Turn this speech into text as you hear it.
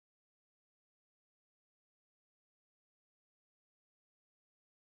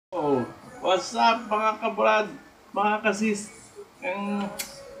Oh, what's up mga kabrad, mga kasis? Ano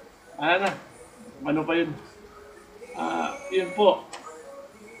na, ano pa yun? Yun po.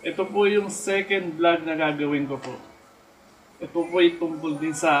 Ito po yung second vlog na gagawin ko po. Ito po ay tungkol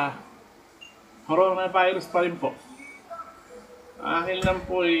din sa coronavirus pa rin po. Akin lang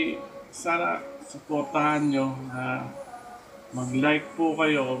po ay sana supportahan nyo na mag-like po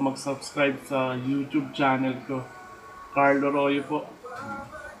kayo o mag-subscribe sa YouTube channel ko. Carlo Royo po.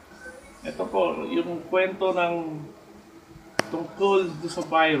 Ito po, yung kwento ng tungkol sa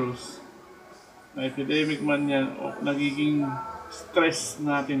virus, na epidemic man yan, o nagiging stress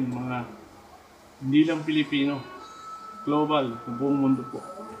natin mga hindi lang Pilipino, global, sa buong mundo po.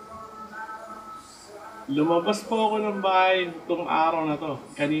 Lumabas po ako ng bahay itong araw na to.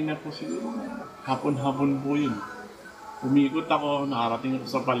 Kanina po siguro, hapon-hapon po yun. Umikot ako, nakarating ako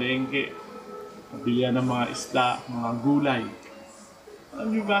sa palengke, nabilihan ng mga isda, mga gulay.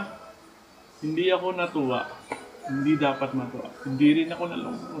 Alam niyo ba? Hindi ako natuwa. Hindi dapat matuwa. Hindi rin ako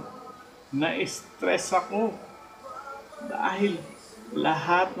nalungkot. Na-stress ako. Dahil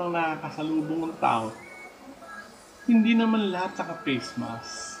lahat ng nakakasalubong ng tao, hindi naman lahat naka-face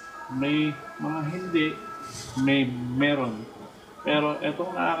mask. May mga hindi, meron. Pero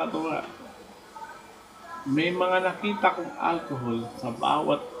etong nakakatuwa, may mga nakita kong alcohol sa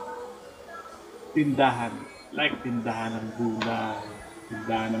bawat tindahan. Like tindahan ng gulay,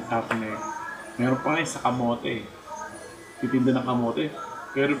 tindahan ng karne. Meron pa nga sa kamote. Titinda ng kamote.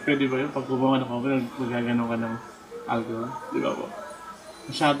 Pero pwede ba yun? Pag kumawa ng kamote, magagano ka ng alcohol. Di ba po?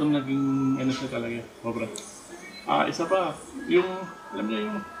 Masyadong naging ano siya talaga. Sobra. Isa pa. Yung, alam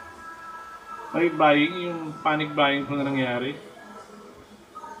niyo yung may buying, yung panic buying po na nangyari.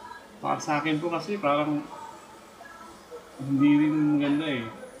 Para sa akin po kasi parang hindi rin maganda eh.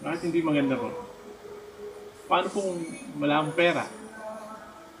 Bakit hindi maganda po? Paano kung wala akong pera?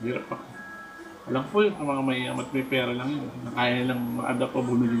 Hirap pa. Alam po yun, mga mayayaman at may pera lang yun. Nakaya lang ma-adapt o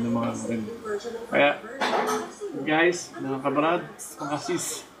bumili ng mga ganun. Kaya, guys, mga kabrad, mga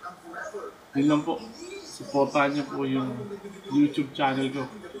sis, yun lang po. Supportahan niyo po yung YouTube channel ko.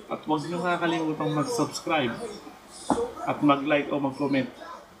 At huwag niyo kakalimutan mag-subscribe at mag-like o mag-comment.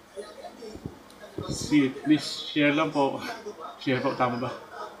 Please share lang po. Share po, tama ba?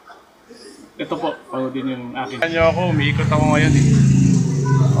 Ito po, din yung akin. Kanya ako, umiikot ako ngayon eh.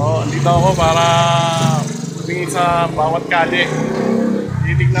 Andito ako para tumingin sa bawat kalye.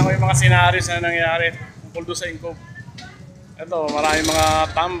 Titignan ko yung mga scenarios na nangyayari tungkol doon sa ncove. Ito, maraming mga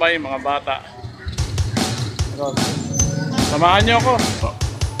tambay, mga bata. Ito. Samahan niyo ako.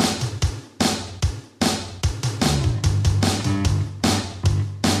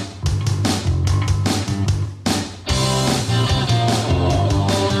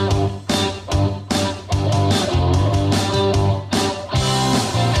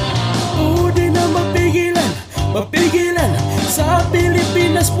 Mapigilan sa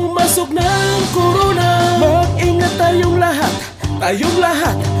Pilipinas pumasok ng corona. Mag-ingat tayong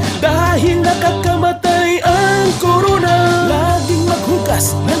lahat dahil nakakamatay ang corona. Laging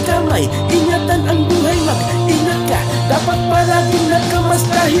maghugas ng kamay, ingatan ang buhay, mag-ingat ka. Dapat palaging nakamas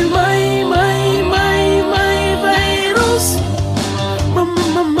dahil may virus.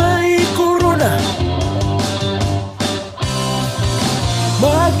 May corona.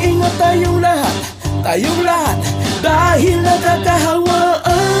 Mag-ingat tayong lahat dahil nakakahawa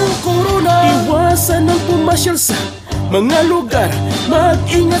ang corona. Iwasan ang pumasyal sa mga lugar,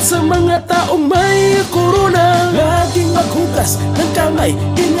 mag-ingat sa mga taong may corona. Laging maghugas ng kamay,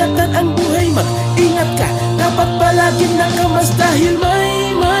 ingatan ang buhay, mag-ingat ka. Dapat palaging nakamas dahil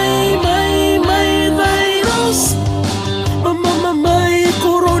may virus. May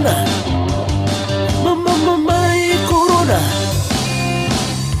corona. May corona.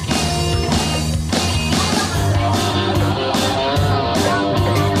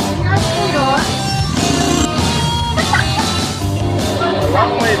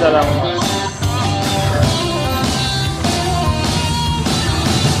 May dalang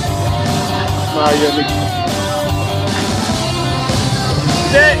mayonig.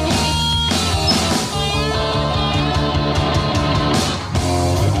 Hindi!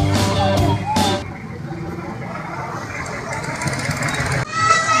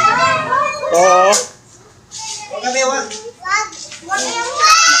 Oo.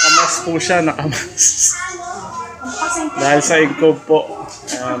 Nakamas po siya, nakamas. Dahil sa ncove po.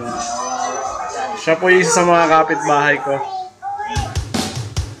 Siya po yung isa sa mga kapitbahay ko.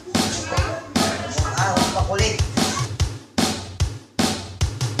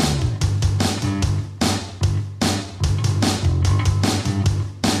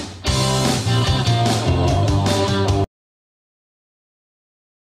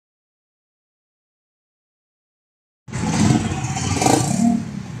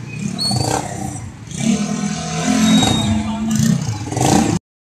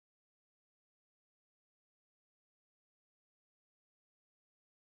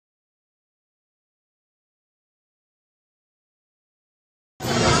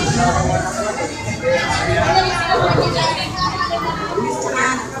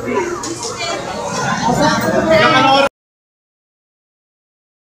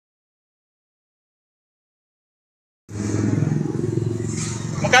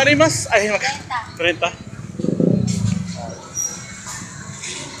 Magkano yung mas? Ay, 30.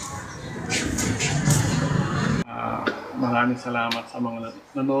 Maraming salamat sa mga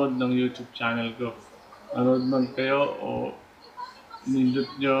nanood ng YouTube channel ko. Nanood man kayo o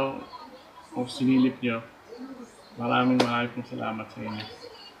nindot nyo o sinilip nyo. Maraming pong salamat sa inyo.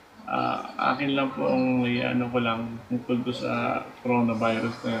 Akin lang po ang ano ko lang tungkol do sa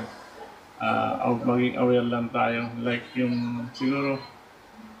coronavirus na yan. Maging aware lang tayo. Like yung siguro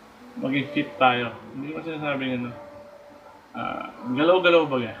maging fit tayo. Hindi ko sinasabing ano. Galaw-galaw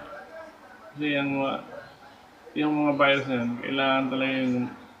baga. Kasi yung mga virus na yan, kailangan talaga yung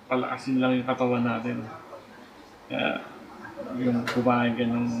palakasin lang yung katawan natin. Kaya yung kumain ka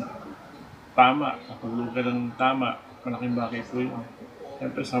ng tama, kapag ka ng tama, malaking bagay po yun.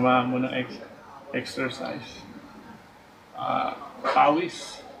 Siyempre, samahan mo ng exercise.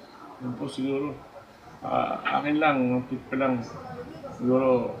 Pawis. Yun po siguro. Akin lang, tip ko lang.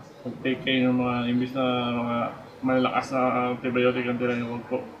 Siguro, pag-take kayo ng mga, imbis na mga malalakas na antibiotic ang tira nyo,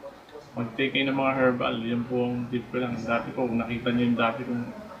 po. Mag-take kayo ng mga herbal, yan po ang tip ko lang. Dati po, kung nakita nyo yung dati kung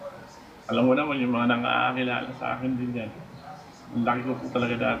alam mo naman yung mga nangakakilala sa akin din yan. Ang laki ko po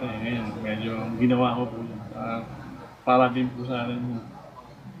talaga dati. Ngayon, medyo ginawa ko po yun. Para din po sa akin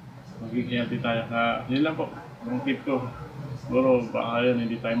magiging healthy tayo. Yun lang po, ang tip ko. Siguro, baka yun,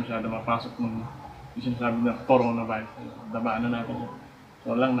 hindi tayo masyado mapasok ng sinasabi na coronavirus. Dabaan na natin yun.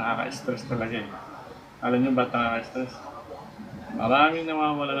 So lang, nakaka-stress talaga eh. Alam nyo ba't nakaka-stress? Maraming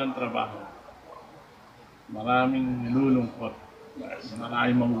nawawala ng trabaho. Maraming nilulungkot.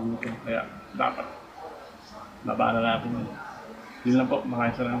 Maraming magugutom. Kaya dapat labanan natin yun. Yun lang po.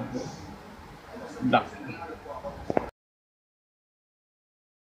 Maraming salamat po. Dak.